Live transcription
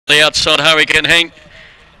The outside Hurricane Hank.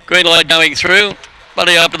 Green light going through.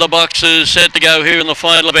 Buddy up to the boxes, set to go here in the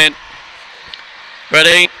final event.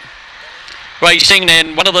 Ready? Racing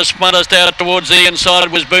then, one of the smartest out towards the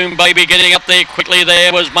inside was Boom Baby. Getting up there quickly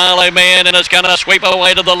there was Marlow Man, and it's going to sweep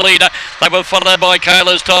away to the leader. They were followed by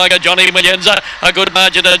Kayla's Tiger, Johnny Millions. A good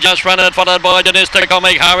margin to Just Run It, followed by Denista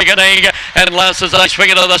Comic, Hurricane Egg, and last as they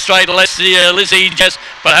swing it to the straight, Lizzie Jess.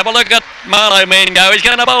 But have a look at Marlow Man go. He's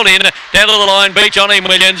going to bolt in, down to the line, beat Johnny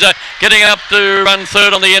Millions. Getting up to run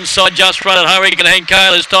third on the inside, Just Run It, Hurricane Egg,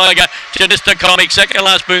 Kayla's Tiger, Denista Comic, second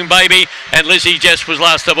last Boom Baby, and Lizzie Jess was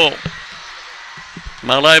last of all.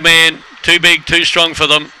 Marlow Man, too big, too strong for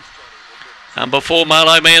them. Number 4,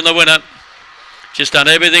 Marlow Man, the winner. Just done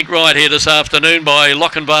everything right here this afternoon by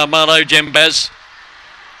Lochinvar Marlow, Jem Baz.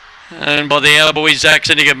 And by the Our Boy Zach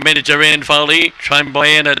Syndicate manager Ann Foley, trained by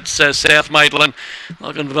Ann at South Maitland.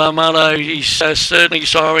 Lochinvar Marlow, he's certainly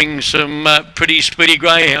siring some pretty speedy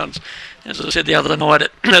greyhounds. As I said the other night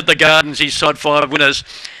at the Gardens, he's side 5 winners.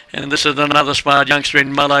 And this is another smart youngster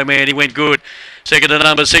in Marlow Man. He went good. Second to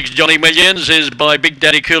number 6, Johnny Millions, is by Big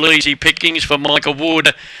Daddy Cool Easy Pickings for Michael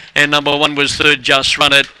Wood. And number 1 was third, Just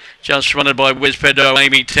Run It. Just Run It by Wes Pedro,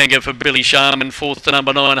 Amy Tenga for Billy Sharman. Fourth to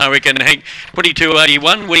number 9, Hurricane Hank.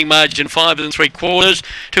 22.81, winning margin 5 3/4.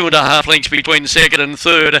 2.5 lengths between second and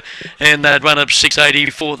third. And that run up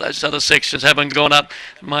 6.84. Those other sections haven't gone up.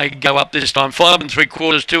 May go up this time. 5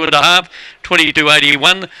 3/4, 2.5.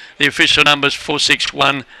 22.81. The official numbers 4, 6,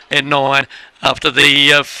 1 and 9. After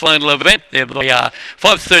the final event, there they are.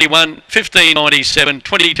 5.31, 15.97,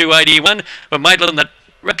 22.81. For Maitland, that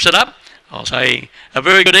wraps it up. I'll say a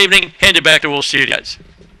very good evening. Hand it back to all studios.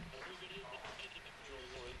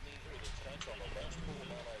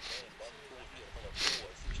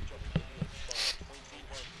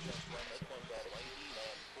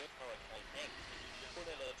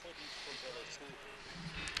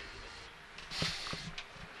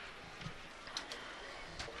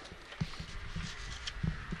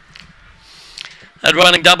 At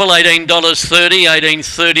running double, $18.30,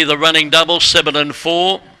 $18.30 the running double, 7 and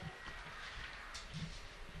 4.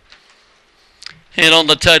 And on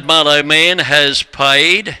the toad, Marlow Man has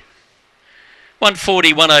paid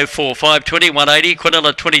 140, 104, 520, 180,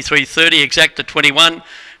 Quinella 23.30, Exacta 21,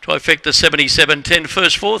 Trifecta 77.10,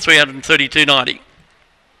 first 4, 332.90.